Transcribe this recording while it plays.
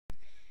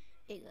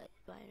Hey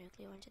guys,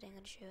 Bionuclear, and today I'm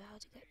going to show you how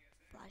to get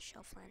Flash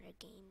Offliner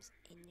games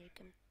in your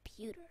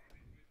computer,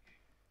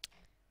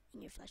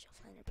 in your Flash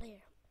Offliner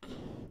player.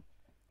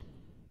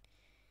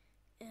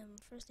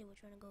 Firstly, what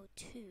you want to go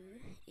to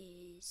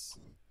is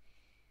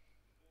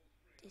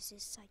this is a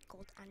site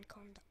called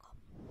ancon.com.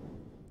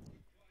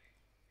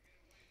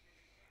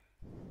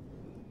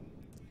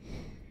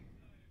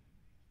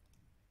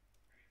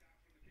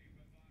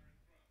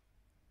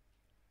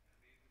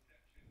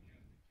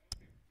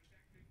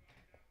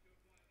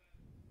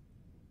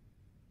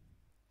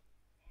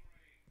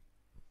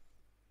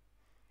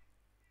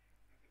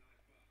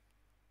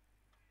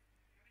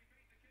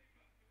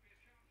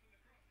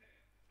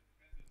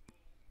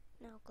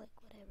 Now click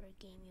whatever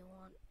game you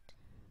want.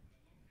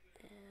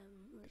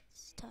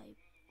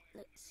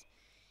 Let's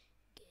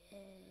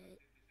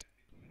get,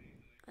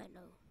 I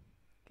know,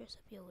 dress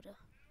up Yoda.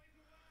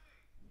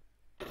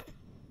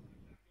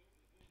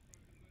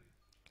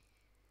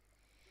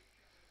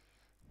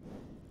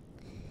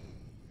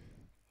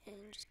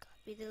 And just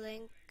copy the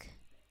link.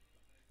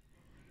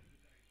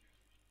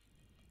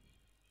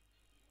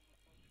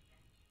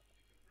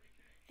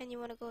 And you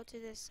want to go to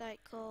this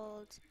site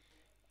called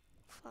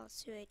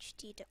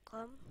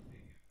falsuhd.com.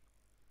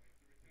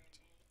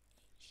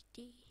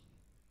 hd.com.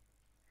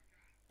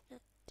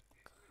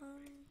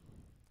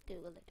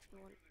 Google it if you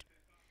want.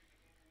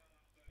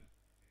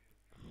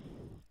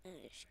 And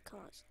it should come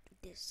out to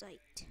this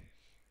site.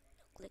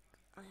 Now click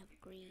I have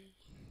agree,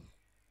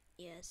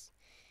 yes,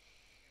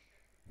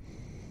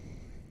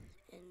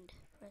 and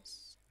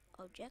press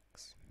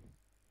objects.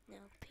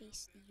 Now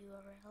paste the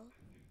URL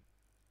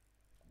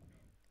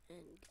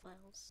and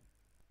files,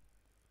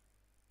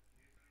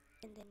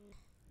 and then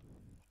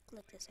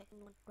click the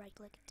second one, right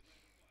click it,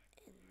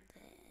 and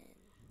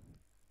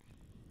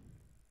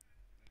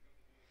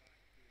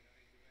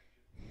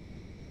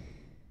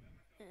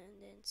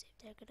then save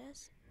target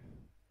as,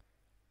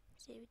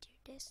 save it to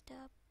your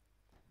desktop.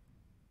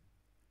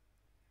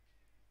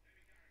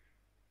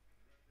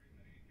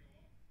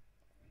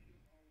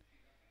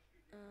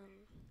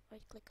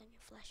 Right click on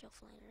your Flash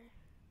Offliner,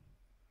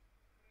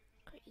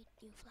 create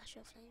new Flash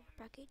Offliner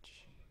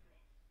package,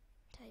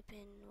 type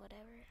in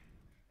whatever,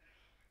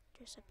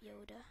 dress up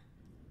Yoda,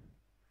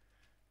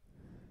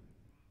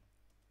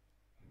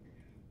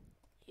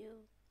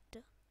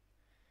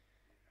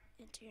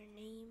 enter your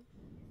name,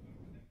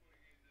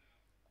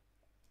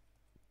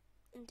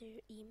 enter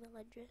your email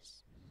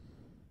address,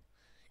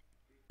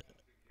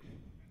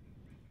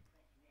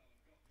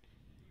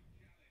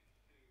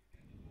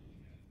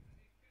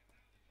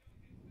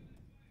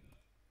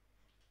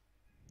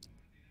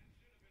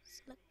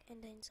 select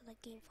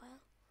game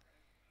file,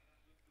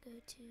 go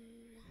to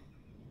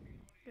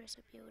dress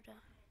up Yoda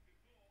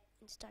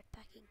and start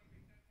packing,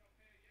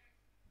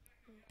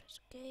 and press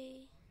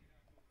OK,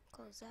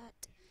 close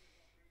that,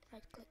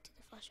 right click to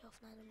the Flash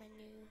Offliner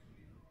menu,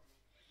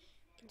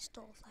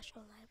 install Flash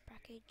Offliner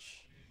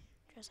package,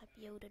 dress up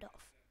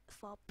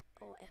Yoda.fob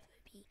or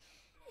FOB,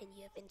 and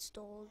you have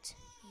installed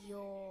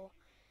your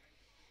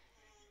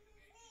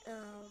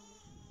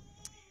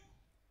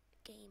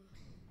game.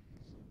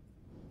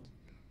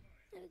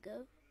 There we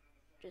go,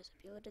 dress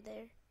up Yoda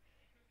there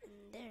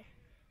and there.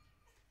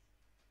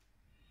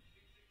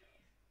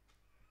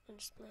 And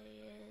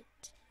display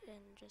it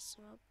and dress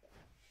them up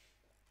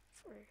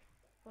for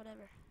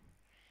whatever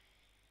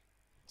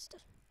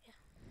stuff. Yeah.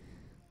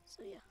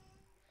 So yeah,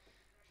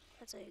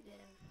 that's how you get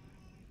him.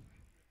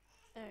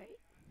 Alright,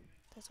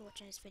 thanks for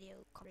watching this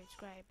video. Comment,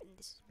 subscribe, and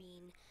this has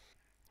been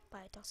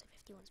by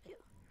Toxic51's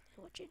video. Thanks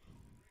for watching.